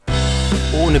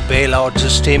Ohne Bailout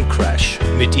Systemcrash,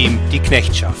 mit ihm die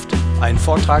Knechtschaft. Ein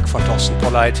Vortrag von Thorsten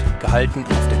Polleit, gehalten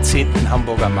auf der 10.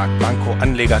 Hamburger Markt-Banco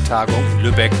Anlegertagung in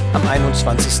Lübeck am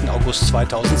 21. August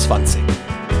 2020.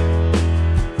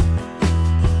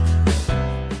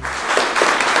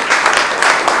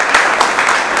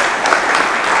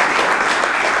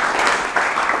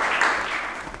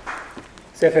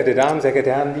 Sehr verehrte Damen, sehr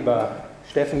geehrte Herren, lieber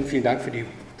Steffen, vielen Dank für die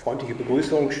freundliche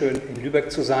Begrüßung, schön in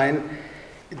Lübeck zu sein.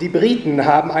 Die Briten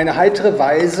haben eine heitere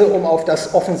Weise, um auf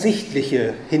das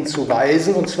Offensichtliche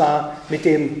hinzuweisen, und zwar mit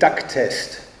dem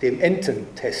Duck-Test, dem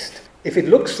Ententest. If it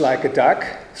looks like a duck,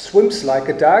 swims like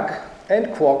a duck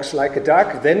and quacks like a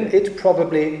duck, then it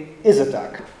probably is a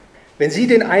duck. Wenn Sie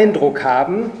den Eindruck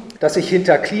haben, dass sich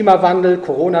hinter Klimawandel,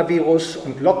 Coronavirus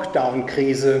und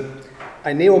Lockdown-Krise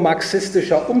ein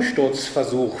neomarxistischer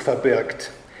Umsturzversuch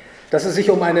verbirgt, dass es sich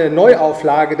um eine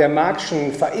Neuauflage der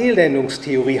Marx'schen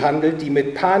Verelendungstheorie handelt, die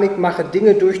mit Panikmache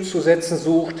Dinge durchzusetzen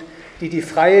sucht, die die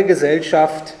freie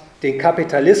Gesellschaft, den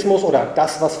Kapitalismus oder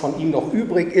das, was von ihm noch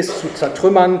übrig ist, zu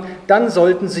zertrümmern, dann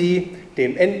sollten Sie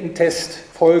dem Ententest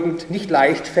folgend nicht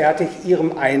leichtfertig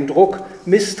Ihrem Eindruck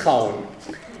misstrauen.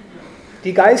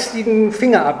 Die geistigen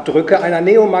Fingerabdrücke einer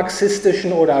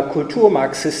neomarxistischen oder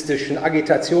kulturmarxistischen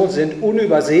Agitation sind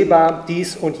unübersehbar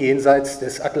dies und jenseits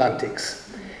des Atlantiks.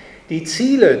 Die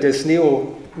Ziele des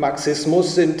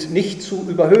Neomarxismus sind nicht zu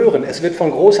überhören. Es wird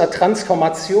von großer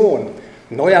Transformation,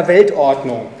 neuer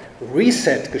Weltordnung,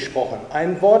 Reset gesprochen.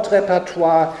 Ein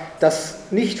Wortrepertoire, das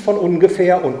nicht von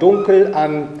ungefähr und dunkel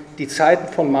an die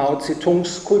Zeiten von Mao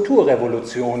Zedongs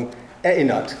Kulturrevolution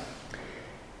erinnert.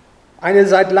 Eine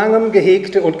seit langem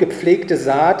gehegte und gepflegte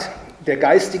Saat der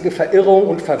geistigen Verirrung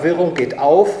und Verwirrung geht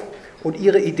auf und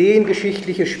ihre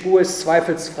ideengeschichtliche Spur ist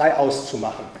zweifelsfrei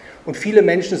auszumachen. Und viele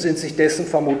Menschen sind sich dessen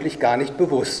vermutlich gar nicht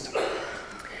bewusst.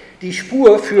 Die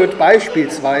Spur führt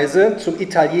beispielsweise zum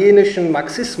italienischen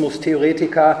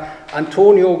Marxismustheoretiker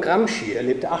Antonio Gramsci. Er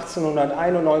lebte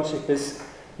 1891 bis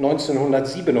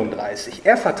 1937.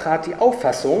 Er vertrat die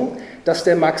Auffassung, dass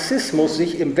der Marxismus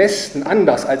sich im Westen,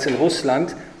 anders als in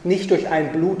Russland, nicht durch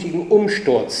einen blutigen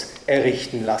Umsturz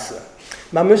errichten lasse.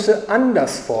 Man müsse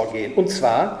anders vorgehen, und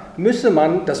zwar müsse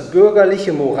man das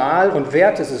bürgerliche Moral- und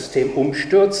Wertesystem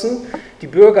umstürzen, die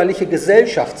bürgerliche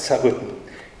Gesellschaft zerrütten.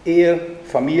 Ehe,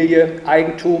 Familie,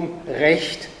 Eigentum,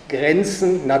 Recht,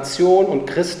 Grenzen, Nation und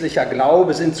christlicher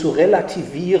Glaube sind zu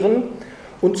relativieren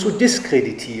und zu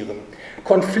diskreditieren.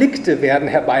 Konflikte werden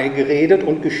herbeigeredet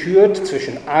und geschürt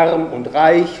zwischen Arm und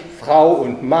Reich, Frau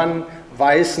und Mann,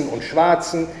 Weißen und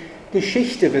Schwarzen.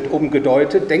 Geschichte wird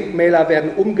umgedeutet, Denkmäler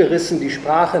werden umgerissen, die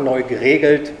Sprache neu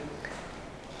geregelt.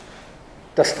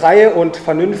 Das freie und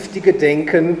vernünftige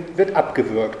Denken wird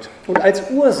abgewürgt. Und als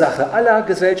Ursache aller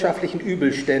gesellschaftlichen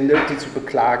Übelstände, die zu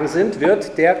beklagen sind,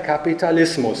 wird der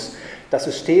Kapitalismus, das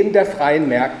System der freien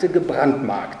Märkte,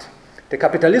 gebrandmarkt. Der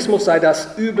Kapitalismus sei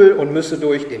das Übel und müsse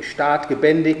durch den Staat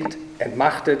gebändigt,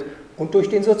 entmachtet und durch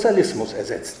den Sozialismus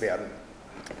ersetzt werden.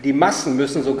 Die Massen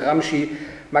müssen, so Gramsci,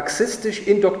 marxistisch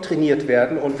indoktriniert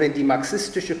werden, und wenn die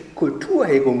marxistische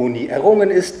Kulturhegemonie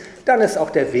errungen ist, dann ist auch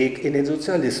der Weg in den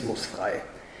Sozialismus frei.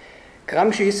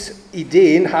 Gramscis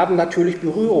Ideen haben natürlich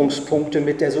Berührungspunkte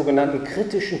mit der sogenannten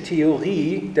kritischen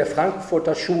Theorie der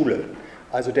Frankfurter Schule,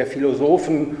 also der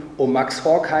Philosophen um Max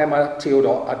Horkheimer,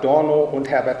 Theodor Adorno und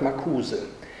Herbert Marcuse.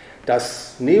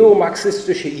 Dass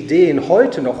neomarxistische Ideen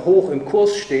heute noch hoch im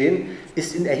Kurs stehen,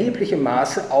 ist in erheblichem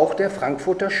Maße auch der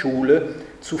Frankfurter Schule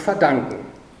zu verdanken.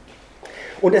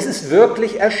 Und es ist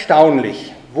wirklich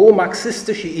erstaunlich, wo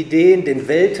marxistische Ideen den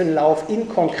Weltenlauf in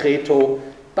concreto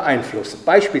beeinflussen.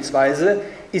 Beispielsweise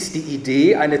ist die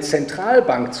Idee, eine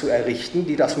Zentralbank zu errichten,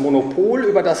 die das Monopol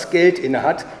über das Geld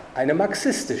innehat, eine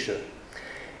marxistische.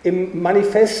 Im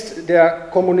Manifest der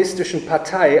Kommunistischen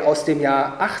Partei aus dem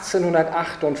Jahr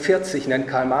 1848 nennt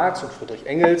Karl Marx und Friedrich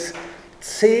Engels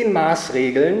 10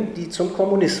 Maßregeln, die zum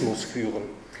Kommunismus führen.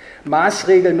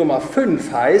 Maßregel Nummer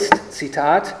 5 heißt,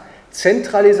 Zitat,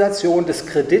 Zentralisation des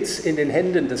Kredits in den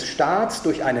Händen des Staats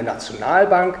durch eine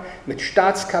Nationalbank mit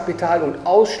Staatskapital und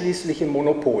ausschließlichem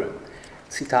Monopol.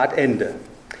 Zitat Ende.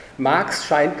 Marx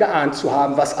scheint geahnt zu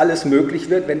haben, was alles möglich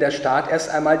wird, wenn der Staat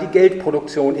erst einmal die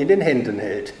Geldproduktion in den Händen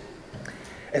hält.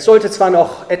 Es sollte zwar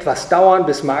noch etwas dauern,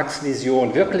 bis Marx'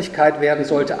 Vision Wirklichkeit werden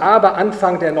sollte, aber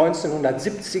Anfang der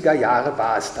 1970er Jahre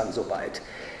war es dann soweit.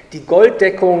 Die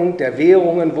Golddeckung der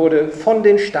Währungen wurde von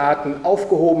den Staaten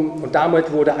aufgehoben und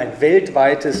damit wurde ein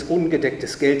weltweites,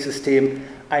 ungedecktes Geldsystem,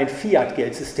 ein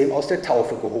Fiat-Geldsystem aus der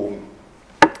Taufe gehoben.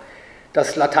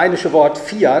 Das lateinische Wort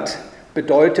Fiat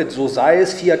bedeutet, so sei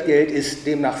es, Fiat-Geld ist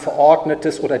demnach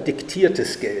verordnetes oder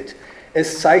diktiertes Geld.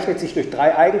 Es zeichnet sich durch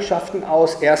 3 Eigenschaften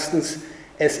aus. Erstens,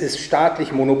 es ist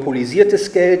staatlich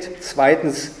monopolisiertes Geld.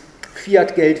 Zweitens,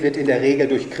 Fiat-Geld wird in der Regel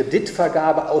durch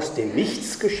Kreditvergabe aus dem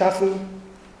Nichts geschaffen.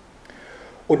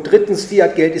 Und drittens,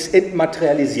 Fiat-Geld ist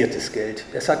entmaterialisiertes Geld.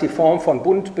 Es hat die Form von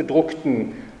bunt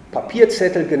bedruckten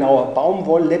Papierzetteln, genauer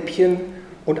Baumwollläppchen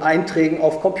und Einträgen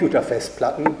auf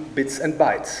Computerfestplatten, Bits and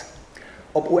Bytes.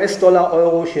 Ob US-Dollar,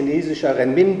 Euro, chinesischer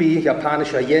Renminbi,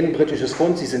 japanischer Yen, britisches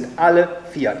Pfund, sie sind alle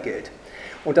Fiat-Geld.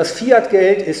 Und das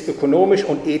Fiat-Geld ist ökonomisch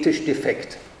und ethisch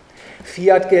defekt.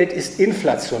 Fiat-Geld ist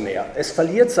inflationär. Es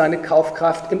verliert seine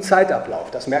Kaufkraft im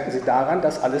Zeitablauf. Das merken Sie daran,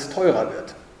 dass alles teurer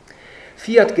wird.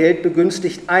 Fiat-Geld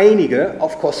begünstigt einige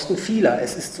auf Kosten vieler.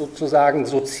 Es ist sozusagen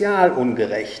sozial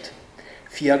ungerecht.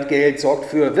 Fiat-Geld sorgt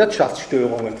für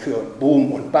Wirtschaftsstörungen, für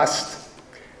Boom und Bust.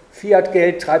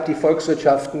 Fiat-Geld treibt die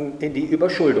Volkswirtschaften in die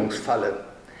Überschuldungsfalle.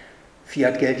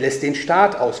 Fiat-Geld lässt den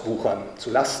Staat auswuchern,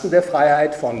 zulasten der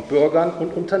Freiheit von Bürgern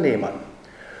und Unternehmern.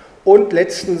 Und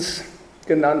letztens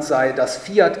genannt sei, dass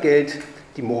Fiat-Geld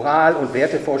die Moral und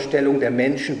Wertevorstellung der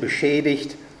Menschen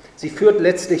beschädigt. Sie führt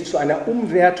letztlich zu einer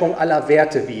Umwertung aller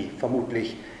Werte, wie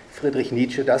vermutlich Friedrich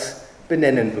Nietzsche das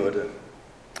benennen würde.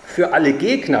 Für alle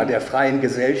Gegner der freien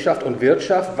Gesellschaft und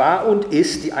Wirtschaft war und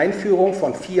ist die Einführung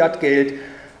von Fiat-Geld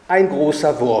ein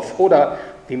großer Wurf oder,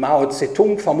 wie Mao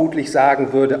Zedong vermutlich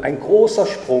sagen würde, ein großer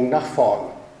Sprung nach vorn.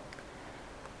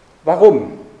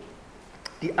 Warum?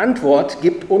 Die Antwort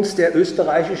gibt uns der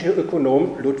österreichische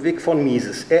Ökonom Ludwig von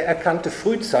Mises. Er erkannte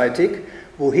frühzeitig,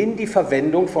 wohin die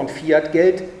Verwendung von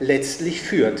Fiat-Geld letztlich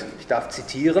führt. Ich darf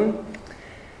zitieren: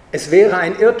 Es wäre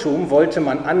ein Irrtum, wollte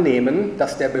man annehmen,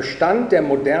 dass der Bestand der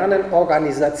modernen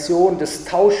Organisation des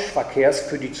Tauschverkehrs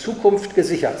für die Zukunft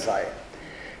gesichert sei.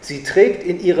 Sie trägt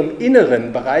in ihrem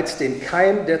Inneren bereits den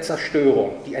Keim der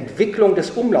Zerstörung. Die Entwicklung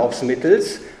des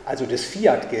Umlaufsmittels, also des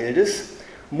Fiat-Geldes,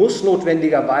 muss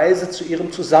notwendigerweise zu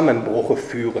ihrem Zusammenbruche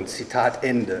führen. Zitat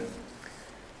Ende.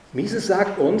 Mises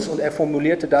sagt uns, und er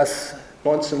formulierte das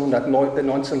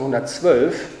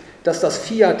 1912, dass das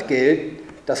Fiat-Geld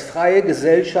das freie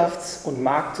Gesellschafts- und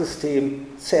Marktsystem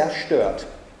zerstört.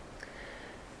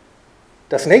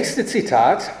 Das nächste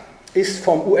Zitat ist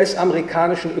vom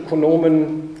US-amerikanischen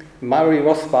Ökonomen Murray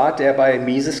Rothbard, der bei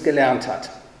Mises gelernt hat.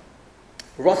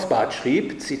 Rothbard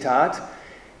schrieb, Zitat,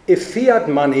 "If fiat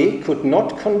money could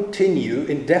not continue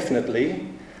indefinitely,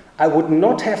 I would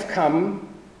not have come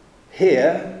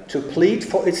here to plead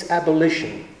for its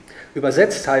abolition."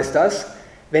 Übersetzt heißt das,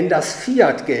 wenn das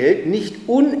Fiat-Geld nicht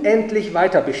unendlich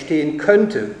weiter bestehen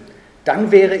könnte,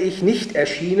 dann wäre ich nicht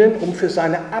erschienen, um für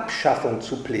seine Abschaffung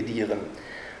zu plädieren.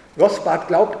 Rothbard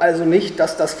glaubt also nicht,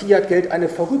 dass das Fiat-Geld eine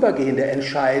vorübergehende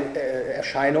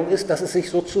Erscheinung ist, dass es sich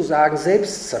sozusagen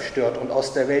selbst zerstört und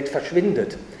aus der Welt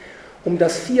verschwindet. Um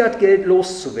das Fiat-Geld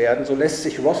loszuwerden, so lässt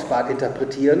sich Rothbard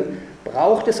interpretieren,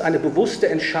 braucht es eine bewusste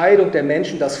Entscheidung der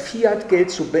Menschen, das Fiat-Geld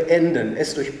zu beenden,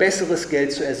 es durch besseres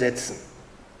Geld zu ersetzen.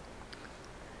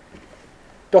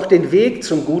 Doch den Weg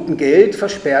zum guten Geld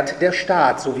versperrt der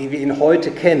Staat, so wie wir ihn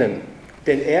heute kennen.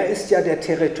 Denn er ist ja der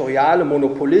territoriale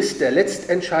Monopolist der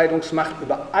Letztentscheidungsmacht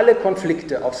über alle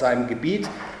Konflikte auf seinem Gebiet,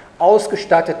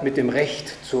 ausgestattet mit dem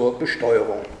Recht zur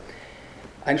Besteuerung.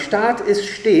 Ein Staat ist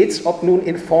stets, ob nun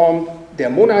in Form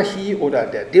der Monarchie oder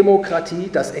der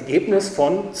Demokratie, das Ergebnis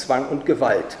von Zwang und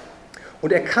Gewalt.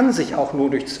 Und er kann sich auch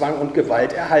nur durch Zwang und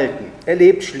Gewalt erhalten. Er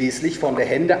lebt schließlich von der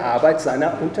Händearbeit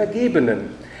seiner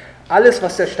Untergebenen. Alles,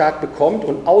 was der Staat bekommt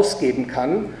und ausgeben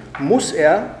kann, muss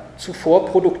er zuvor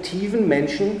produktiven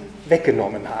Menschen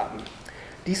weggenommen haben.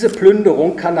 Diese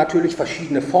Plünderung kann natürlich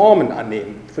verschiedene Formen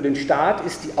annehmen. Für den Staat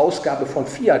ist die Ausgabe von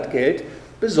Fiat-Geld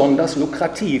besonders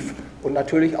lukrativ und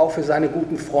natürlich auch für seine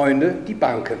guten Freunde, die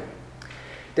Banken.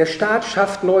 Der Staat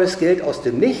schafft neues Geld aus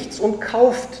dem Nichts und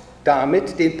kauft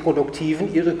damit den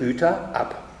Produktiven ihre Güter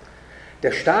ab.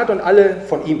 Der Staat und alle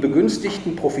von ihm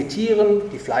Begünstigten profitieren,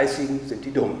 die Fleißigen sind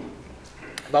die Dummen.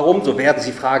 Warum, so werden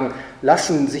Sie fragen,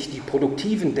 lassen sich die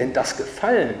Produktiven denn das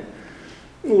gefallen?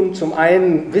 Nun, zum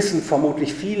einen wissen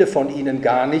vermutlich viele von ihnen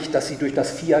gar nicht, dass sie durch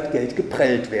das Fiat-Geld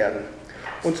geprellt werden.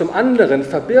 Und zum anderen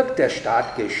verbirgt der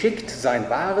Staat geschickt sein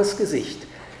wahres Gesicht.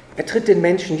 Er tritt den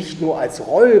Menschen nicht nur als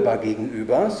Räuber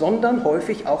gegenüber, sondern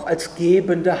häufig auch als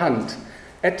gebende Hand.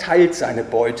 Er teilt seine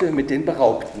Beute mit den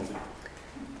Beraubten.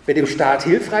 Wer dem Staat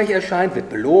hilfreich erscheint, wird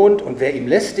belohnt und wer ihm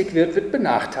lästig wird, wird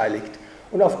benachteiligt.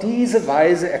 Und auf diese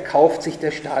Weise erkauft sich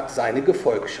der Staat seine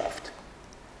Gefolgschaft.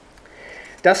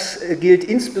 Das gilt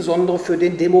insbesondere für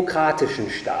den demokratischen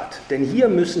Staat, denn hier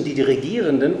müssen die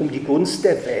Regierenden um die Gunst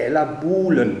der Wähler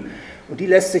buhlen und die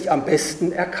lässt sich am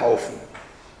besten erkaufen.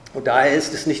 Und daher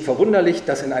ist es nicht verwunderlich,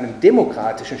 dass in einem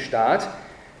demokratischen Staat,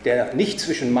 der nicht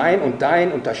zwischen mein und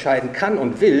dein unterscheiden kann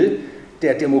und will,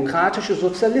 der demokratische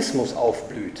Sozialismus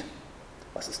aufblüht.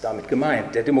 Was ist damit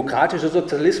gemeint? Der demokratische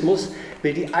Sozialismus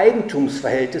will die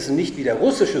Eigentumsverhältnisse nicht wie der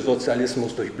russische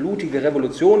Sozialismus durch blutige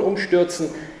Revolution umstürzen.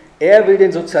 Er will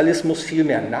den Sozialismus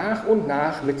vielmehr nach und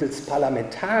nach mittels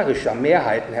parlamentarischer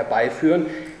Mehrheiten herbeiführen,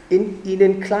 ihn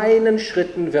in kleinen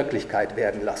Schritten Wirklichkeit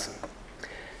werden lassen.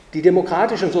 Die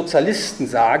demokratischen Sozialisten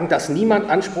sagen, dass niemand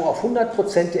Anspruch auf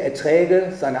 100% der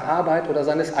Erträge seiner Arbeit oder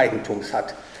seines Eigentums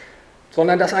hat,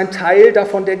 sondern dass ein Teil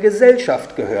davon der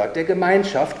Gesellschaft gehört, der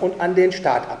Gemeinschaft und an den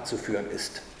Staat abzuführen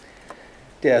ist.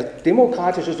 Der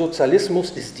demokratische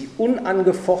Sozialismus ist die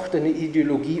unangefochtene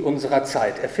Ideologie unserer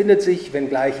Zeit. Er findet sich,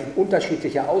 wenngleich in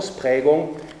unterschiedlicher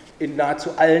Ausprägung, in nahezu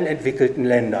allen entwickelten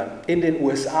Ländern, in den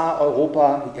USA,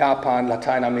 Europa, Japan,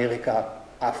 Lateinamerika,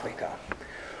 Afrika.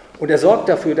 Und er sorgt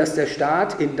dafür, dass der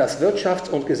Staat in das Wirtschafts-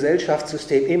 und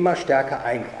Gesellschaftssystem immer stärker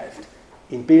eingreift.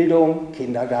 In Bildung,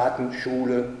 Kindergarten,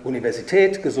 Schule,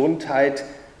 Universität, Gesundheit,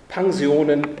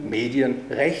 Pensionen, Medien,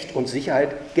 Recht und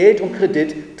Sicherheit, Geld und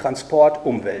Kredit, Transport,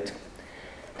 Umwelt.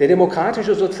 Der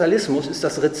demokratische Sozialismus ist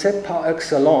das Rezept par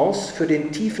excellence für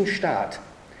den tiefen Staat.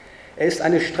 Er ist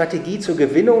eine Strategie zur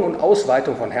Gewinnung und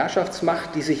Ausweitung von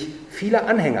Herrschaftsmacht, die sich vieler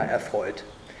Anhänger erfreut.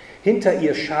 Hinter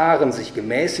ihr scharen sich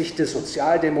gemäßigte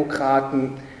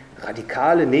Sozialdemokraten,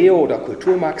 radikale Neo- oder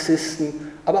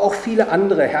Kulturmarxisten, aber auch viele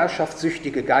andere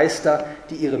herrschaftssüchtige Geister,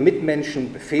 die ihre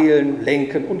Mitmenschen befehlen,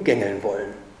 lenken und gängeln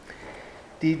wollen.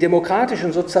 Die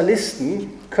demokratischen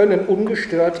Sozialisten können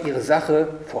ungestört ihre Sache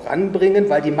voranbringen,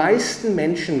 weil die meisten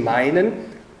Menschen meinen,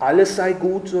 alles sei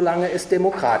gut, solange es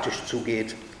demokratisch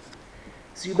zugeht.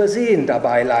 Sie übersehen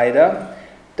dabei leider,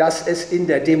 dass es in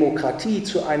der Demokratie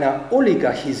zu einer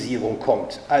Oligarchisierung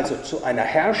kommt, also zu einer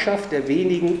Herrschaft der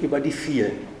wenigen über die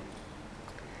vielen.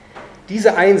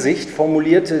 Diese Einsicht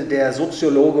formulierte der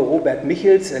Soziologe Robert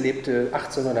Michels, er lebte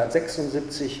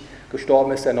 1876,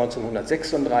 gestorben ist er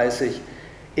 1936,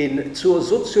 zur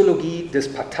Soziologie des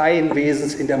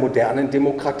Parteienwesens in der modernen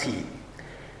Demokratie.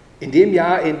 In dem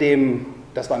Jahr, in dem,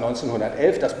 das war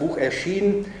 1911, das Buch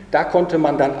erschien, da konnte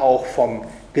man dann auch vom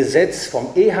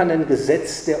ehernen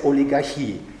Gesetz der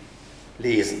Oligarchie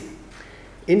lesen.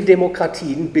 In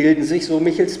Demokratien bilden sich, so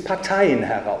Michels, Parteien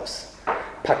heraus.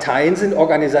 Parteien sind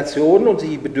Organisationen und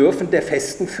sie bedürfen der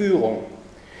festen Führung.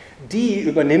 Die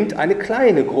übernimmt eine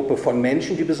kleine Gruppe von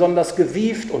Menschen, die besonders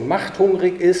gewieft und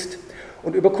machthungrig ist,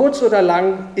 und über kurz oder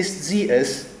lang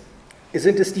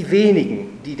sind es die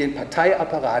wenigen, die den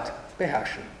Parteiapparat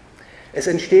beherrschen. Es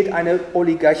entsteht eine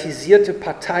oligarchisierte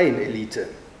Parteienelite.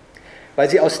 Weil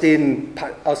sie den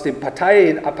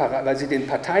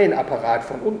Parteienapparat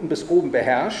von unten bis oben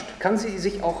beherrscht, kann sie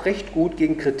sich auch recht gut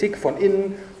gegen Kritik von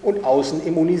innen und außen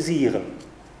immunisieren.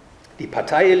 Die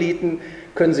Parteieliten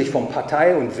können sich vom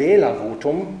Partei- und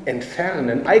Wählervotum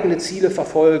entfernen, eigene Ziele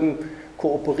verfolgen,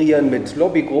 kooperieren mit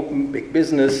Lobbygruppen, Big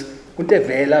Business, und der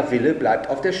Wählerwille bleibt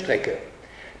auf der Strecke.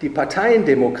 Die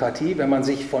Parteiendemokratie, wenn man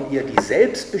sich von ihr die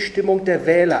Selbstbestimmung der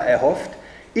Wähler erhofft,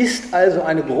 ist also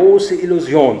eine große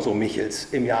Illusion, so Michels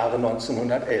im Jahre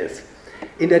 1911.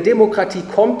 In der Demokratie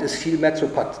kommt es vielmehr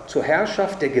zur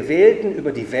Herrschaft der Gewählten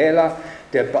über die Wähler,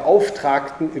 der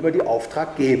Beauftragten über die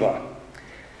Auftraggeber.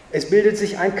 Es bildet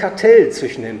sich ein Kartell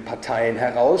zwischen den Parteien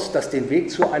heraus, das den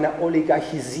Weg zu einer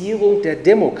Oligarchisierung der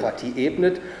Demokratie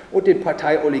ebnet und den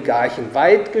Parteioligarchen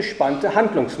weit gespannte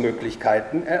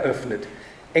Handlungsmöglichkeiten eröffnet.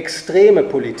 Extreme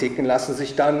Politiken lassen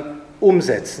sich dann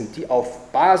umsetzen, die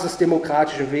auf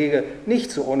basisdemokratischen Wege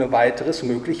nicht so ohne weiteres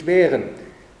möglich wären,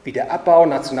 wie der Abbau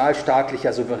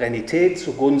nationalstaatlicher Souveränität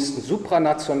zugunsten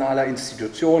supranationaler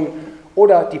Institutionen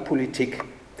oder die Politik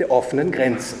der offenen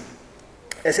Grenzen.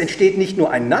 Es entsteht nicht nur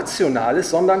ein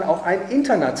nationales, sondern auch ein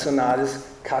internationales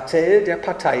Kartell der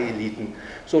Parteieliten.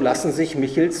 So lassen sich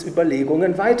Michels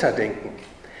Überlegungen weiterdenken.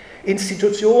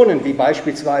 Institutionen wie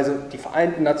beispielsweise die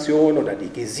Vereinten Nationen oder die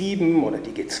G7 oder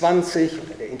die G20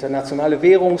 oder der Internationale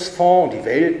Währungsfonds und die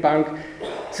Weltbank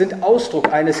sind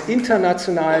Ausdruck eines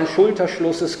internationalen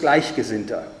Schulterschlusses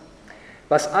Gleichgesinnter.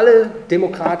 Was alle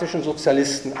demokratischen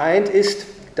Sozialisten eint, ist,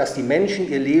 dass die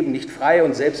Menschen ihr Leben nicht frei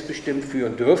und selbstbestimmt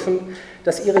führen dürfen,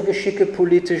 dass ihre Geschicke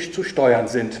politisch zu steuern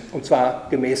sind, und zwar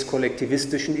gemäß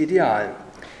kollektivistischen Idealen.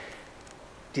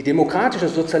 Die demokratischen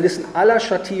Sozialisten aller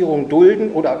Schattierungen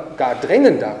dulden oder gar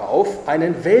drängen darauf,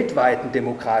 einen weltweiten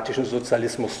demokratischen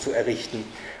Sozialismus zu errichten.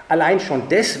 Allein schon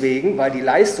deswegen, weil die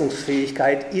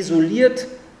Leistungsfähigkeit isoliert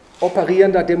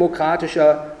operierender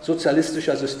demokratischer,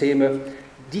 sozialistischer Systeme,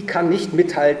 die kann nicht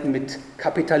mithalten mit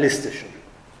kapitalistischen.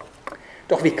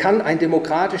 Doch wie kann ein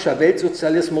demokratischer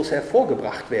Weltsozialismus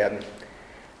hervorgebracht werden?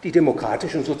 Die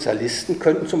demokratischen Sozialisten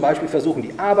könnten zum Beispiel versuchen,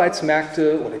 die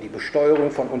Arbeitsmärkte oder die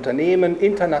Besteuerung von Unternehmen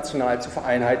international zu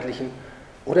vereinheitlichen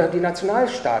oder die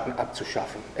Nationalstaaten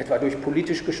abzuschaffen, etwa durch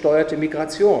politisch gesteuerte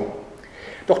Migration.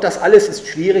 Doch das alles ist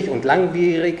schwierig und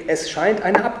langwierig. Es scheint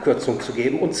eine Abkürzung zu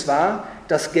geben, und zwar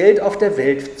das Geld auf der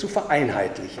Welt zu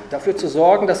vereinheitlichen, dafür zu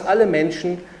sorgen, dass alle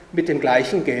Menschen mit dem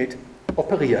gleichen Geld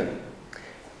operieren.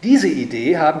 Diese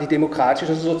Idee haben die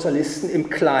demokratischen Sozialisten im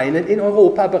Kleinen in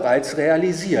Europa bereits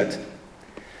realisiert.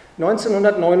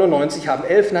 1999 haben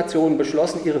 11 Nationen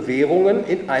beschlossen, ihre Währungen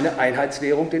in eine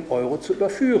Einheitswährung, den Euro, zu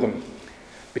überführen.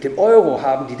 Mit dem Euro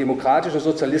haben die demokratischen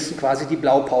Sozialisten quasi die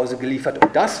Blaupause geliefert,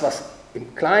 um das, was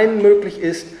im Kleinen möglich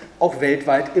ist, auch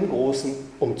weltweit im Großen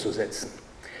umzusetzen.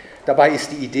 Dabei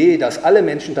ist die Idee, dass alle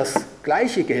Menschen das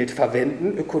gleiche Geld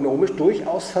verwenden, ökonomisch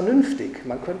durchaus vernünftig.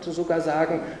 Man könnte sogar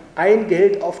sagen, ein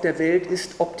Geld auf der Welt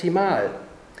ist optimal.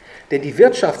 Denn die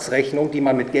Wirtschaftsrechnung, die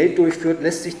man mit Geld durchführt,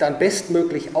 lässt sich dann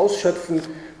bestmöglich ausschöpfen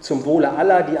zum Wohle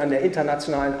aller, die an der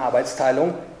internationalen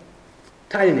Arbeitsteilung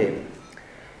teilnehmen.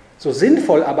 So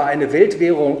sinnvoll aber eine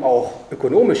Weltwährung auch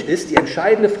ökonomisch ist, die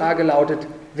entscheidende Frage lautet,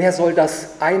 wer soll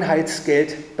das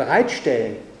Einheitsgeld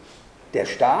bereitstellen? Der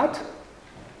Staat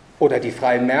oder die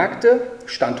freien Märkte?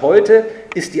 Stand heute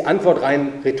ist die Antwort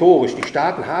rein rhetorisch. Die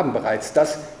Staaten haben bereits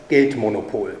das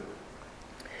Geldmonopol.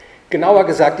 Genauer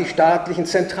gesagt, die staatlichen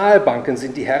Zentralbanken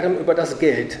sind die Herren über das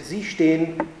Geld. Sie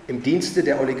stehen im Dienste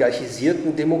der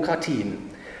oligarchisierten Demokratien.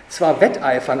 Zwar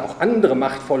wetteifern auch andere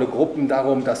machtvolle Gruppen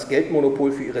darum, das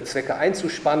Geldmonopol für ihre Zwecke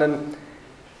einzuspannen,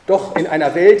 doch in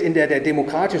einer Welt, in der der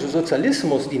demokratische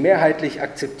Sozialismus die mehrheitlich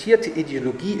akzeptierte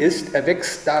Ideologie ist,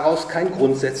 erwächst daraus kein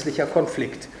grundsätzlicher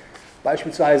Konflikt.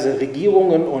 Beispielsweise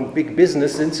Regierungen und Big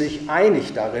Business sind sich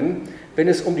einig darin, wenn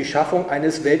es um die Schaffung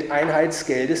eines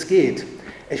Welteinheitsgeldes geht.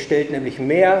 Es stellt nämlich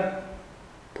mehr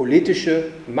politische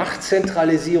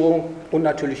Machtzentralisierung und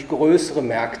natürlich größere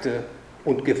Märkte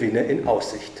und Gewinne in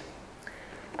Aussicht.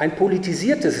 Ein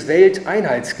politisiertes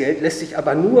Welteinheitsgeld lässt sich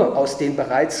aber nur aus den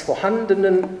bereits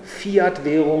vorhandenen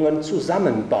Fiat-Währungen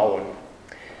zusammenbauen,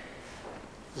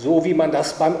 so wie man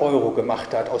das beim Euro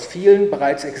gemacht hat. Aus vielen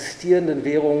bereits existierenden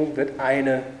Währungen wird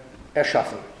eine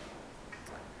erschaffen.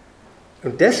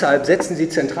 Und deshalb setzen die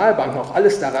Zentralbanken auch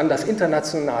alles daran, das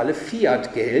internationale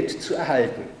Fiat-Geld zu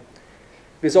erhalten.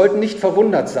 Wir sollten nicht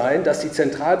verwundert sein, dass die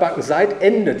Zentralbanken seit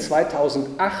Ende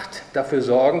 2008 dafür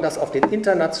sorgen, dass auf den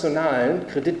internationalen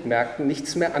Kreditmärkten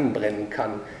nichts mehr anbrennen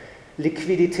kann.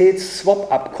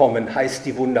 Liquiditäts-Swap-Abkommen heißt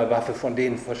die Wunderwaffe, von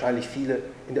denen wahrscheinlich viele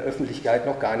in der Öffentlichkeit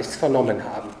noch gar nichts vernommen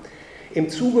haben. Im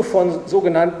Zuge von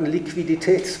sogenannten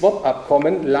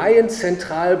Liquiditäts-Swap-Abkommen leihen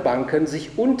Zentralbanken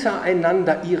sich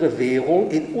untereinander ihre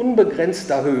Währung in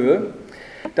unbegrenzter Höhe,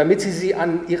 damit sie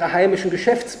an ihre heimischen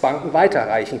Geschäftsbanken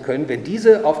weiterreichen können, wenn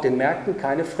diese auf den Märkten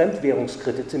keine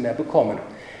Fremdwährungskredite mehr bekommen.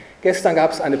 Gestern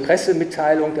gab es eine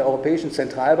Pressemitteilung der Europäischen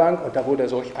Zentralbank und da wurde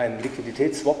solch ein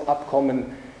Liquiditäts-Swap-Abkommen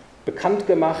bekannt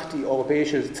gemacht. Die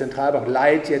Europäische Zentralbank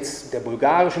leiht jetzt der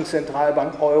bulgarischen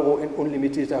Zentralbank Euro in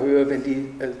unlimitierter Höhe, wenn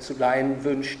die zu leihen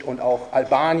wünscht, und auch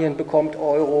Albanien bekommt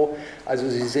Euro. Also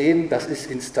Sie sehen, das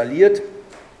ist installiert.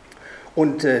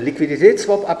 Und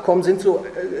Liquiditätsswap-Abkommen sind so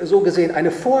gesehen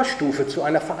eine Vorstufe zu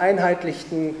einer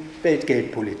vereinheitlichten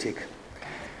Weltgeldpolitik.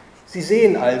 Sie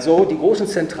sehen also, die großen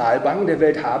Zentralbanken der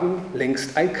Welt haben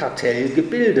längst ein Kartell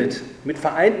gebildet. Mit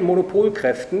vereinten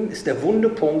Monopolkräften ist der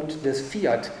Wundepunkt des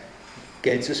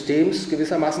Fiat-Geldsystems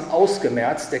gewissermaßen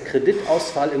ausgemerzt. Der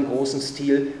Kreditausfall im großen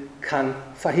Stil kann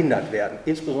verhindert werden,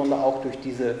 insbesondere auch durch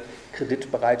diese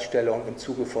Kreditbereitstellung im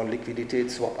Zuge von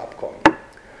Liquiditätsswap-Abkommen.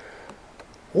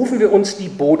 Rufen wir uns die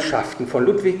Botschaften von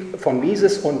Ludwig von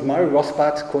Mises und Murray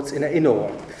Rothbard kurz in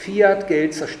Erinnerung.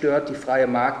 Fiat-Geld zerstört die freie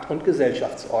Markt- und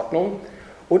Gesellschaftsordnung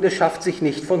und es schafft sich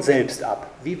nicht von selbst ab.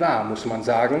 Wie wahr, muss man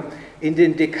sagen. In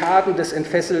den Dekaden des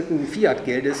entfesselten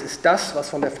Fiat-Geldes ist das, was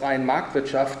von der freien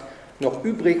Marktwirtschaft noch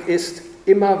übrig ist,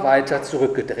 immer weiter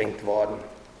zurückgedrängt worden.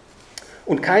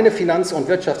 Und keine Finanz- und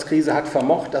Wirtschaftskrise hat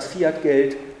vermocht, das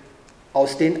Fiat-Geld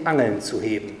aus den Angeln zu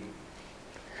heben.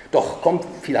 Doch kommt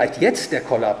vielleicht jetzt der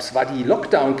Kollaps? War die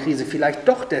Lockdown-Krise vielleicht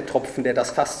doch der Tropfen, der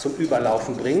das Fass zum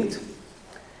Überlaufen bringt?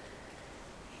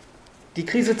 Die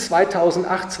Krise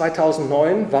 2008,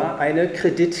 2009 war eine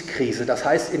Kreditkrise. Das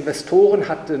heißt, Investoren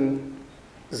hatten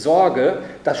Sorge,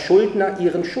 dass Schuldner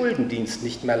ihren Schuldendienst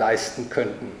nicht mehr leisten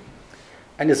könnten.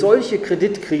 Eine solche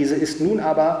Kreditkrise ist nun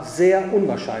aber sehr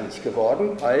unwahrscheinlich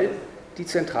geworden, weil die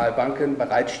Zentralbanken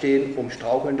bereitstehen, um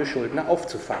strauchelnde Schuldner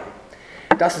aufzufangen.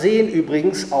 Das sehen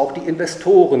übrigens auch die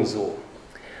Investoren so.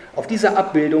 Auf dieser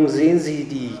Abbildung sehen Sie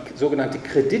die sogenannte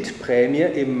Kreditprämie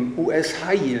im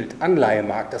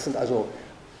US-High-Yield-Anleihemarkt. Das sind also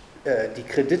die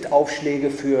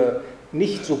Kreditaufschläge für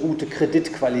nicht so gute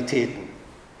Kreditqualitäten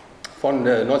von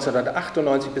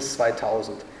 1998 bis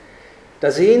 2000. Da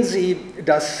sehen Sie,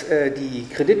 dass die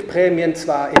Kreditprämien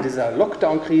zwar in dieser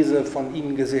Lockdown-Krise von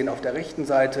Ihnen gesehen auf der rechten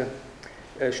Seite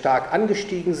stark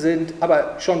angestiegen sind,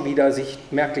 aber schon wieder sich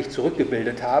merklich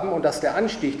zurückgebildet haben und dass der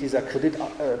Anstieg dieser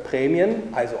Kreditprämien,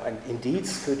 also ein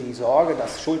Indiz für die Sorge,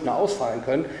 dass Schuldner ausfallen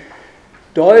können,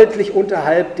 deutlich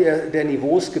unterhalb der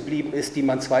Niveaus geblieben ist, die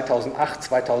man 2008,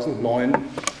 2009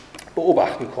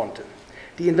 beobachten konnte.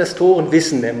 Die Investoren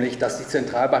wissen nämlich, dass die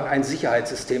Zentralbanken ein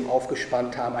Sicherheitssystem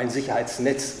aufgespannt haben, ein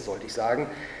Sicherheitsnetz, sollte ich sagen,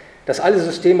 das alle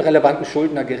systemrelevanten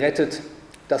Schuldner gerettet,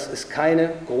 dass es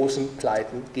keine großen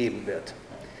Pleiten geben wird.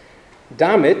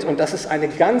 Damit, und das ist eine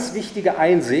ganz wichtige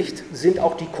Einsicht, sind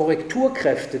auch die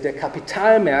Korrekturkräfte der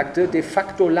Kapitalmärkte de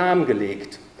facto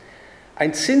lahmgelegt.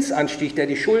 Ein Zinsanstieg, der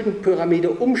die Schuldenpyramide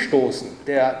umstoßen,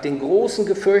 der den großen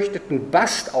gefürchteten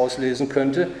Bust auslösen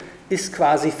könnte, ist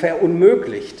quasi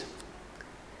verunmöglicht.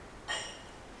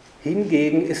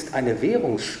 Hingegen ist eine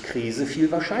Währungskrise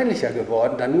viel wahrscheinlicher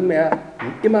geworden, da nunmehr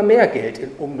immer mehr Geld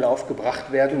in Umlauf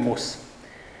gebracht werden muss.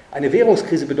 Eine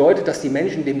Währungskrise bedeutet, dass die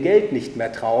Menschen dem Geld nicht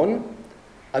mehr trauen,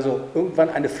 also irgendwann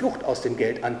eine Flucht aus dem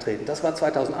Geld antreten. Das war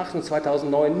 2008 und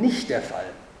 2009 nicht der Fall.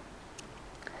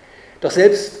 Doch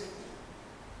selbst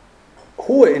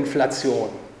hohe Inflation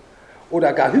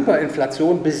oder gar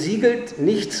Hyperinflation besiegelt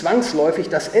nicht zwangsläufig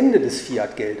das Ende des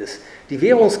Fiat-Geldes. Die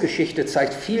Währungsgeschichte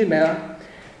zeigt vielmehr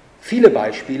viele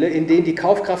Beispiele, in denen die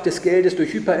Kaufkraft des Geldes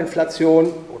durch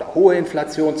Hyperinflation oder hohe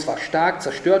Inflation zwar stark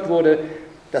zerstört wurde,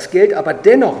 das Geld aber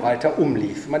dennoch weiter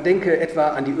umlief. Man denke etwa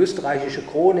an die österreichische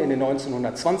Krone in den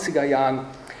 1920er Jahren,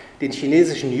 den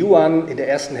chinesischen Yuan in der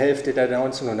ersten Hälfte der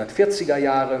 1940er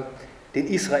Jahre, den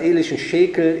israelischen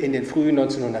Schekel in den frühen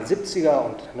 1970er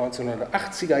und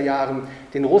 1980er Jahren,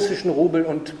 den russischen Rubel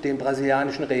und den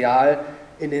brasilianischen Real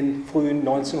in den frühen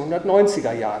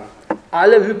 1990er Jahren.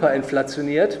 Alle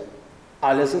hyperinflationiert,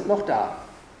 alle sind noch da.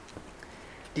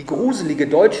 Die gruselige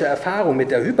deutsche Erfahrung mit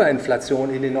der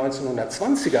Hyperinflation in den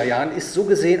 1920er Jahren ist so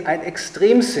gesehen ein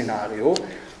Extremszenario,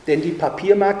 denn die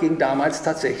Papiermarkt ging damals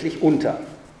tatsächlich unter.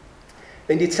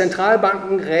 Wenn die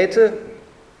Zentralbankenräte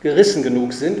gerissen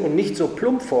genug sind und nicht so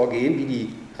plump vorgehen wie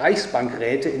die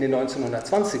Reichsbankräte in den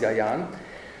 1920er Jahren,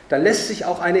 dann lässt sich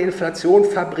auch eine Inflation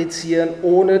fabrizieren,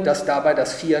 ohne dass dabei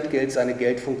das Fiat-Geld seine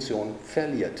Geldfunktion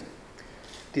verliert.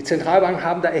 Die Zentralbanken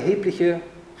haben da erhebliche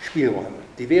Spielräume.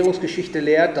 Die Währungsgeschichte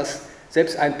lehrt, dass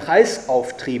selbst ein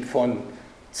Preisauftrieb von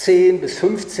 10 bis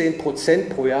 15%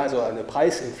 pro Jahr, also eine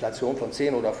Preisinflation von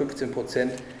 10 oder 15%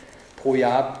 pro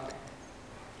Jahr,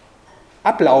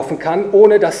 ablaufen kann,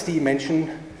 ohne dass die Menschen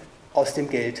aus dem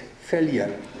Geld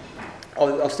verlieren,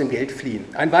 aus dem Geld fliehen.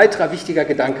 Ein weiterer wichtiger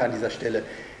Gedanke an dieser Stelle.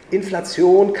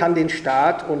 Inflation kann den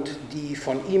Staat und die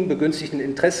von ihm begünstigten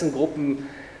Interessengruppen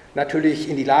natürlich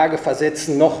in die Lage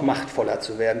versetzen, noch machtvoller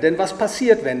zu werden. Denn was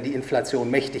passiert, wenn die Inflation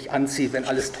mächtig anzieht, wenn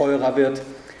alles teurer wird,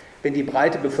 wenn die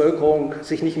breite Bevölkerung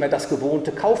sich nicht mehr das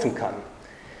Gewohnte kaufen kann?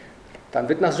 Dann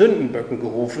wird nach Sündenböcken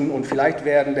gerufen und vielleicht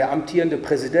werden der amtierende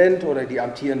Präsident oder die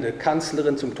amtierende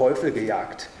Kanzlerin zum Teufel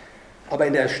gejagt. Aber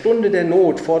in der Stunde der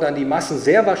Not fordern die Massen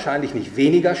sehr wahrscheinlich nicht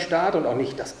weniger Staat und auch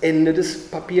nicht das Ende des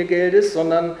Papiergeldes,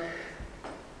 sondern,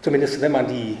 zumindest wenn man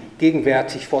die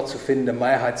gegenwärtig vorzufindende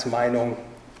Mehrheitsmeinung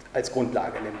als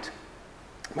Grundlage nimmt.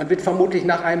 Man wird vermutlich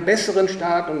nach einem besseren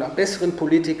Staat und nach besseren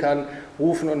Politikern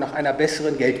rufen und nach einer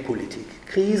besseren Geldpolitik.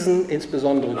 Krisen,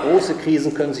 insbesondere große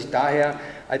Krisen, können sich daher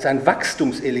als ein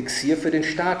Wachstumselixier für den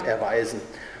Staat erweisen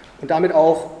und damit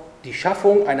auch die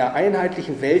Schaffung einer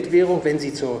einheitlichen Weltwährung, wenn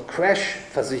sie zur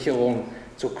Crash-Versicherung,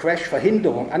 zur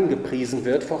Crash-Verhinderung angepriesen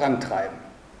wird, vorantreiben.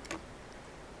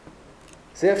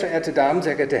 Sehr verehrte Damen,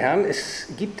 sehr geehrte Herren, es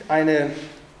gibt eine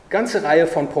ganze Reihe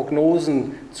von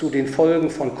Prognosen zu den Folgen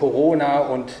von Corona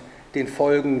und den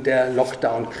Folgen der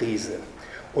Lockdown-Krise.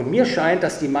 Und mir scheint,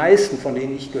 dass die meisten, von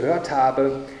denen ich gehört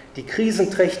habe, die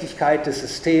Krisenträchtigkeit des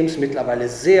Systems mittlerweile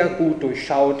sehr gut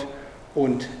durchschaut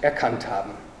und erkannt haben.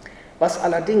 Was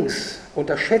allerdings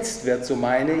unterschätzt wird, so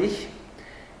meine ich,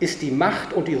 ist die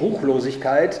Macht und die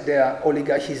Ruchlosigkeit der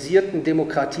oligarchisierten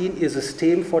Demokratien, ihr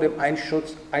System vor dem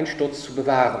Einsturz zu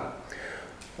bewahren.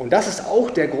 Und das ist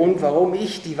auch der Grund, warum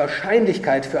ich die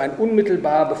Wahrscheinlichkeit für einen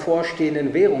unmittelbar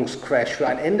bevorstehenden Währungscrash, für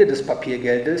ein Ende des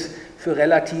Papiergeldes, für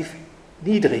relativ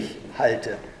niedrig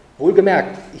halte.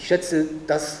 Wohlgemerkt, ich schätze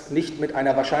das nicht mit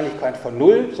einer Wahrscheinlichkeit von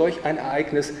 0, solch ein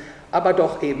Ereignis, aber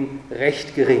doch eben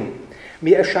recht gering.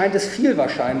 Mir erscheint es viel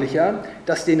wahrscheinlicher,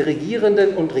 dass den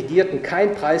Regierenden und Regierten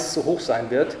kein Preis zu hoch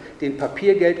sein wird, den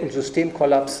Papiergeld- und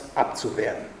Systemkollaps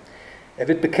abzuwehren. Er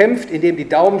wird bekämpft, indem die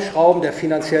Daumenschrauben der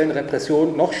finanziellen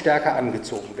Repression noch stärker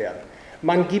angezogen werden.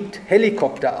 Man gibt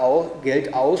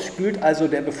Helikoptergeld aus, spült also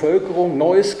der Bevölkerung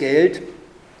neues Geld,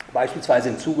 beispielsweise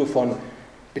im Zuge von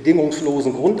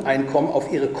bedingungslosen Grundeinkommen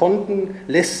auf ihre Konten,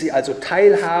 lässt sie also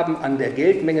teilhaben an der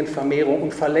Geldmengenvermehrung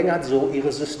und verlängert so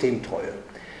ihre Systemtreue.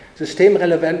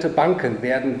 Systemrelevante Banken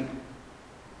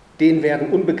denen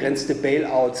werden unbegrenzte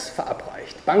Bailouts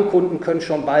verabreicht. Bankkunden können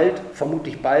schon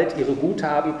vermutlich bald, ihre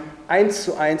Guthaben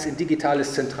 1:1 in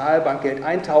digitales Zentralbankgeld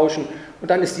eintauschen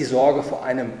und dann ist die Sorge vor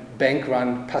einem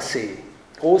Bankrun passé.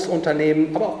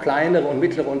 Großunternehmen, aber auch kleinere und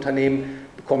mittlere Unternehmen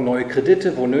bekommen neue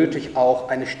Kredite, wo nötig auch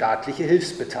eine staatliche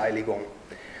Hilfsbeteiligung.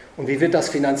 Und wie wird das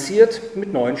finanziert?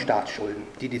 Mit neuen Staatsschulden,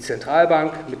 die die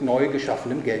Zentralbank mit neu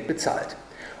geschaffenem Geld bezahlt.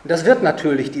 Und das wird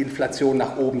natürlich die Inflation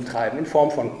nach oben treiben, in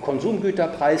Form von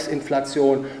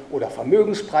Konsumgüterpreisinflation oder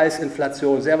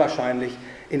Vermögenspreisinflation, sehr wahrscheinlich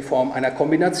in Form einer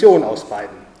Kombination aus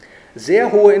beiden.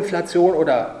 Sehr hohe Inflation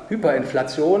oder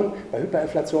Hyperinflation, bei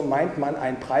Hyperinflation meint man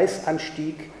einen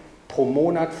Preisanstieg pro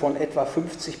Monat von etwa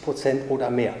 50%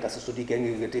 oder mehr. Das ist so die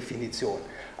gängige Definition.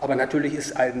 Aber natürlich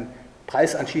ist ein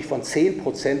Preisanstieg von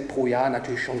 10% pro Jahr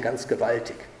natürlich schon ganz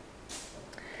gewaltig.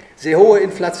 Sehr hohe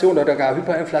Inflation oder gar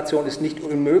Hyperinflation ist nicht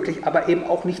unmöglich, aber eben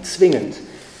auch nicht zwingend.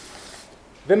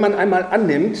 Wenn man einmal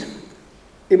annimmt,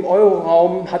 im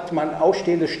Euroraum hat man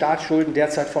ausstehende Staatsschulden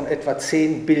derzeit von etwa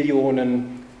 10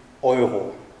 Billionen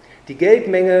Euro. Die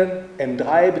Geldmenge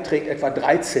M3 beträgt etwa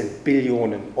 13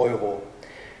 Billionen Euro.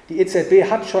 Die EZB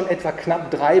hat schon etwa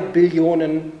knapp 3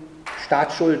 Billionen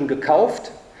Staatsschulden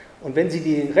gekauft und wenn sie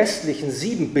die restlichen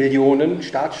 7 Billionen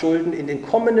Staatsschulden in den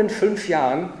kommenden 5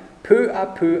 Jahren peu à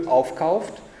peu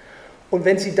aufkauft und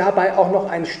wenn sie dabei auch noch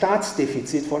ein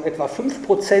Staatsdefizit von etwa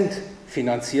 5%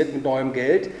 finanziert mit neuem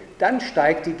Geld, dann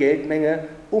steigt die Geldmenge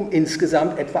um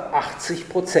insgesamt etwa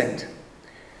 80%.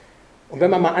 Und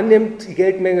wenn man mal annimmt, die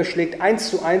Geldmenge schlägt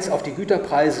 1:1 auf die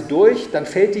Güterpreise durch, dann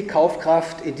fällt die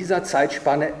Kaufkraft in dieser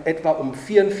Zeitspanne etwa um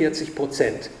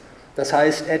 44%. Das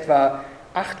heißt etwa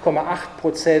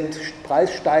 8,8%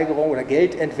 Preissteigerung oder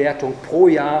Geldentwertung pro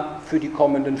Jahr für die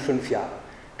kommenden 5 Jahre.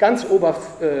 Ganz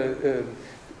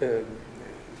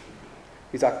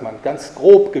ganz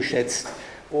grob geschätzt.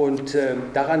 Und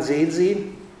daran sehen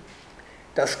Sie,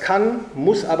 das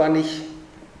muss aber nicht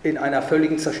in einer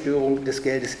völligen Zerstörung des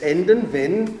Geldes enden,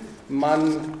 wenn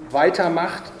man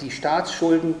weitermacht, die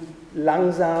Staatsschulden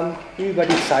langsam über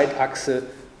die Zeitachse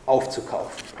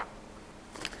aufzukaufen.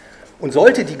 Und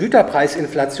sollte die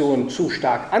Güterpreisinflation zu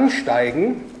stark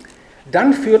ansteigen,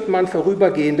 dann führt man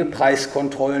vorübergehende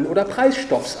Preiskontrollen oder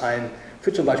Preisstopps ein,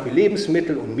 für zum Beispiel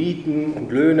Lebensmittel und Mieten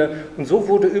und Löhne. Und so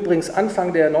wurde übrigens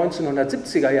Anfang der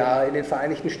 1970er Jahre in den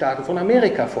Vereinigten Staaten von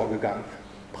Amerika vorgegangen.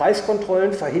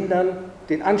 Preiskontrollen verhindern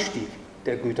den Anstieg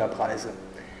der Güterpreise.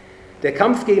 Der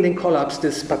Kampf gegen den Kollaps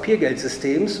des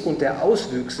Papiergeldsystems und der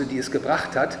Auswüchse, die es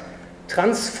gebracht hat,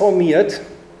 transformiert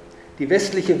die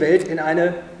westliche Welt in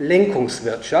eine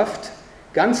Lenkungswirtschaft,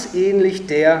 ganz ähnlich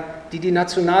der, die die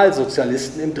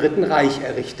Nationalsozialisten im Dritten Reich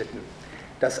errichteten.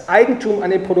 Das Eigentum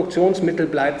an den Produktionsmitteln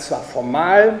bleibt zwar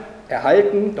formal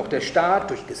erhalten, doch der Staat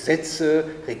durch Gesetze,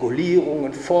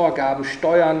 Regulierungen, Vorgaben,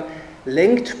 Steuern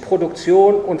lenkt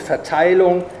Produktion und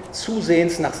Verteilung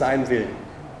zusehends nach seinem Willen.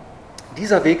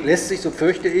 Dieser Weg lässt sich, so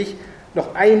fürchte ich,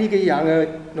 noch einige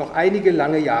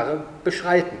lange Jahre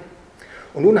beschreiten.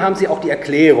 Und nun haben Sie auch die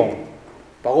Erklärung,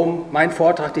 warum mein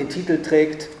Vortrag den Titel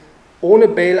trägt: Ohne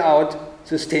Bailout,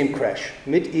 Systemcrash,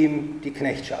 mit ihm die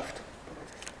Knechtschaft.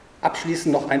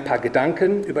 Abschließend noch ein paar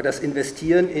Gedanken über das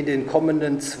Investieren in den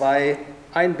kommenden 1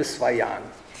 bis 2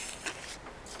 Jahren.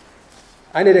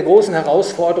 Eine der großen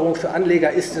Herausforderungen für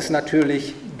Anleger ist es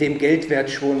natürlich, dem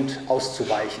Geldwertschwund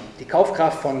auszuweichen. Die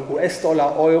Kaufkraft von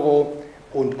US-Dollar, Euro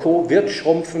und Co. wird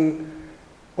schrumpfen,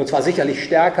 und zwar sicherlich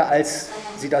stärker, als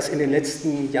sie das in den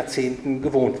letzten Jahrzehnten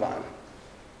gewohnt waren.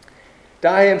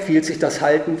 Daher empfiehlt sich das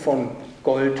Halten von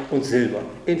Gold und Silber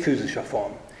in physischer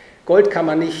Form. Gold kann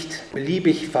man nicht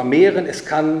beliebig vermehren, es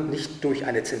kann nicht durch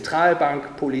eine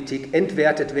Zentralbankpolitik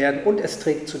entwertet werden und es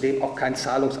trägt zudem auch kein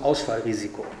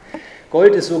Zahlungsausfallrisiko.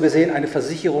 Gold ist so gesehen eine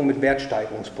Versicherung mit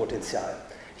Wertsteigerungspotenzial.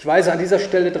 Ich weise an dieser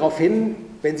Stelle darauf hin,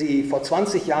 wenn Sie vor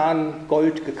 20 Jahren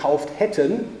Gold gekauft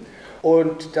hätten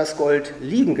und das Gold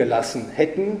liegen gelassen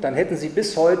hätten, dann hätten Sie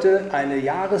bis heute einen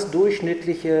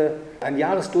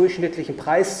jahresdurchschnittlichen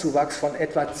Preiszuwachs von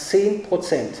etwa 10%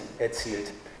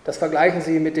 erzielt. Das vergleichen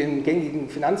Sie mit den gängigen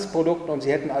Finanzprodukten und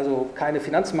Sie hätten also keine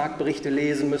Finanzmarktberichte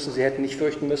lesen müssen, Sie hätten nicht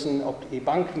fürchten müssen, ob die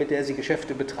Bank, mit der Sie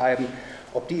Geschäfte betreiben,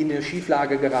 ob die in eine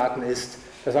Schieflage geraten ist.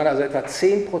 Das waren also etwa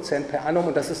 10% per annum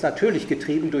und das ist natürlich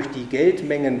getrieben durch die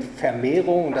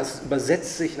Geldmengenvermehrung und das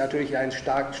übersetzt sich natürlich in einen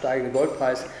stark steigenden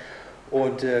Goldpreis.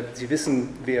 Und Sie wissen,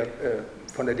 wir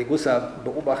von der Degussa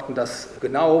beobachten das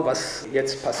genau, was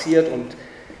jetzt passiert und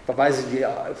verweise Sie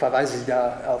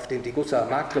da auf den Degussa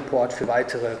Marktreport für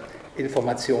weitere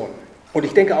Informationen. Und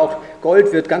ich denke auch,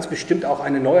 Gold wird ganz bestimmt auch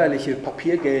eine neuerliche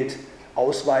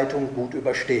Papiergeldausweitung gut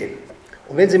überstehen.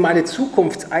 Und wenn Sie meine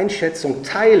Zukunftseinschätzung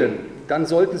teilen, dann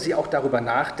sollten Sie auch darüber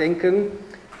nachdenken,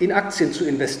 in Aktien zu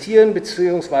investieren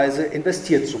bzw.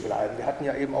 investiert zu bleiben. Wir hatten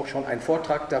ja eben auch schon einen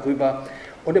Vortrag darüber.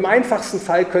 Und im einfachsten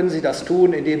Fall können Sie das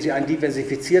tun, indem Sie einen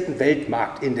diversifizierten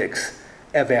Weltmarktindex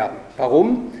erwerben.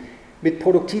 Warum? Mit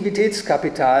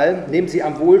Produktivitätskapital nehmen Sie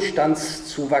am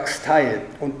Wohlstandszuwachs teil.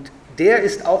 Und der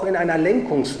ist auch in einer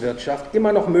Lenkungswirtschaft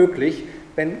immer noch möglich,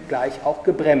 wenn gleich auch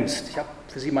gebremst. Ich habe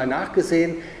für Sie mal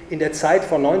nachgesehen, in der Zeit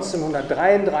von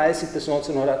 1933 bis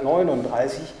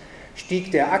 1939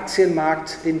 stieg der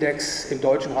Aktienmarktindex im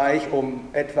Deutschen Reich um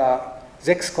etwa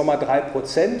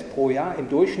 6,3% pro Jahr im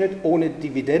Durchschnitt ohne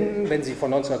Dividenden. Wenn Sie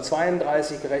von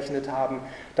 1932 gerechnet haben,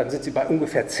 dann sind Sie bei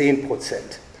ungefähr 10%.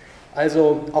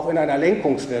 Also auch in einer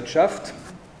Lenkungswirtschaft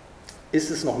ist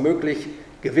es noch möglich,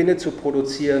 Gewinne zu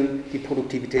produzieren, die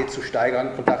Produktivität zu steigern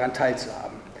und daran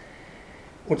teilzuhaben.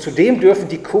 Und zudem dürfen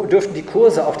die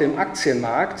Kurse auf dem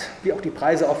Aktienmarkt, wie auch die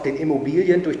Preise auf den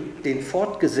Immobilien, durch den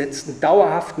fortgesetzten,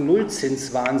 dauerhaften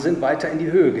Nullzinswahnsinn weiter in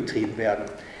die Höhe getrieben werden.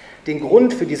 Den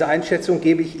Grund für diese Einschätzung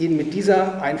gebe ich Ihnen mit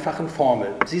dieser einfachen Formel.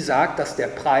 Sie sagt, dass der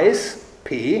Preis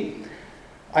P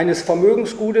eines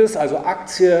Vermögensgutes, also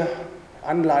Aktie,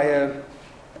 Anleihe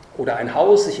oder ein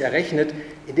Haus, sich errechnet,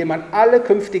 indem man alle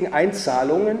künftigen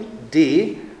Einzahlungen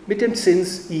D mit dem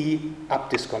Zins I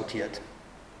abdiskontiert.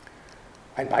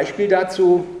 Ein Beispiel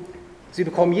dazu: Sie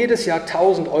bekommen jedes Jahr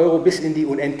 1.000 € bis in die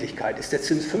Unendlichkeit. Ist der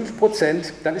Zins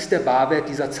 5%, dann ist der Barwert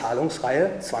dieser Zahlungsreihe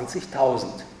 20.000.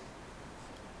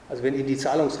 Also wenn Ihnen die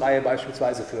Zahlungsreihe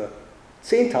beispielsweise für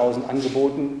 10.000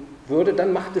 angeboten würde,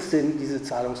 dann macht es Sinn, diese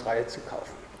Zahlungsreihe zu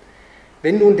kaufen.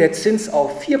 Wenn nun der Zins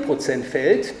auf 4%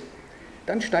 fällt,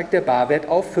 dann steigt der Barwert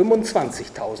auf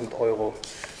 25.000 €.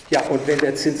 Ja, und wenn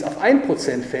der Zins auf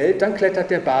 1% fällt, dann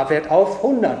klettert der Barwert auf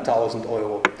 100.000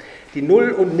 €. Die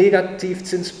Null- und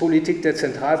Negativzinspolitik der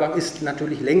Zentralbank ist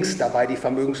natürlich längst dabei, die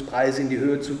Vermögenspreise in die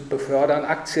Höhe zu befördern,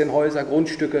 Aktien, Häuser,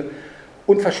 Grundstücke.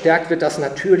 Und verstärkt wird das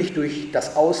natürlich durch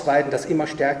das Ausweiten, das immer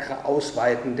stärkere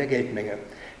Ausweiten der Geldmenge.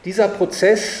 Dieser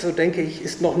Prozess, so denke ich,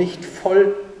 ist noch nicht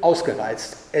voll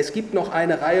ausgereizt. Es gibt noch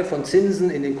eine Reihe von Zinsen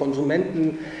in den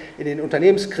Konsumenten, in den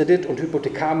Unternehmenskredit- und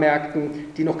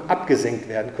Hypothekarmärkten, die noch abgesenkt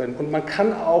werden können. Und man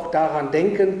kann auch daran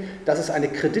denken, dass es eine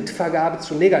Kreditvergabe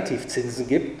zu Negativzinsen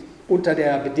gibt, unter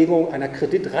der Bedingung einer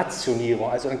Kreditrationierung.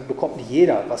 Also dann bekommt nicht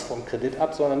jeder was vom Kredit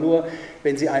ab, sondern nur,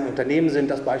 wenn Sie ein Unternehmen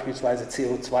sind, das beispielsweise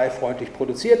CO2-freundlich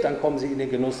produziert, dann kommen Sie in den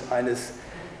Genuss eines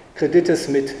Kredites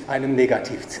mit einem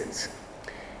Negativzins.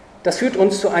 Das führt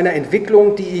uns zu einer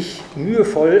Entwicklung, die ich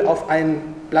mühevoll auf ein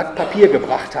Blatt Papier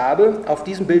gebracht habe. Auf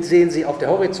diesem Bild sehen Sie auf der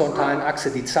horizontalen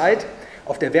Achse die Zeit,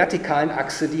 auf der vertikalen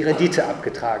Achse die Rendite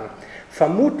abgetragen.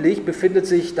 Vermutlich befindet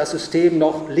sich das System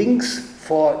noch links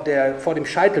vor dem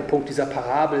Scheitelpunkt dieser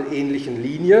parabelähnlichen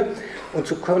Linie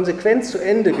und konsequent zu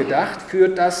Ende gedacht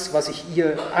führt das, was ich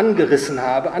hier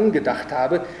angedacht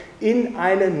habe, in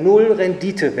eine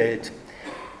Null-Rendite-Welt.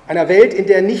 Einer Welt, in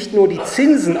der nicht nur die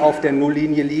Zinsen auf der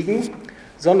Nulllinie liegen,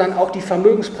 sondern auch die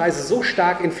Vermögenspreise so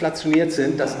stark inflationiert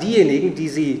sind, dass diejenigen, die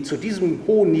sie zu diesem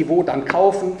hohen Niveau dann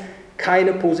kaufen,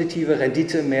 keine positive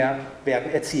Rendite mehr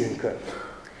werden erzielen können.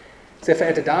 Sehr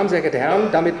verehrte Damen, sehr geehrte Herren,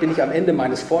 damit bin ich am Ende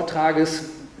meines Vortrages.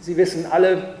 Sie wissen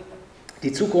alle,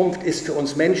 die Zukunft ist für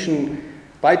uns Menschen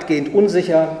weitgehend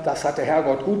unsicher. Das hat der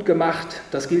Herrgott gut gemacht.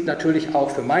 Das gilt natürlich auch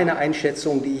für meine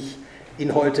Einschätzung, die ich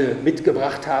Ihnen heute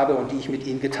mitgebracht habe und die ich mit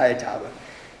Ihnen geteilt habe.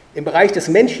 Im Bereich des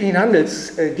menschlichen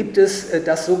Handels gibt es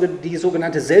die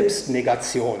sogenannte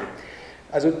Selbstnegation.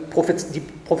 Also die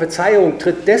Prophezeiung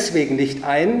tritt deswegen nicht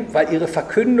ein, weil ihre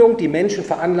Verkündung die Menschen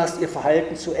veranlasst, ihr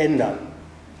Verhalten zu ändern.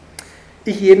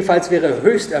 Ich jedenfalls wäre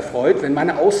höchst erfreut, wenn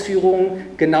meine Ausführungen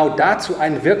genau dazu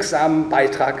einen wirksamen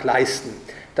Beitrag leisten,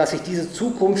 dass sich diese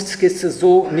Zukunftsskizze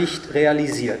so nicht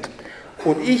realisiert.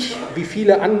 Und ich, wie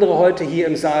viele andere heute hier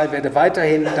im Saal, werde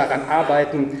weiterhin daran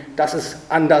arbeiten, dass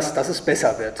es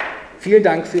besser wird. Vielen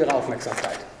Dank für Ihre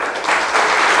Aufmerksamkeit.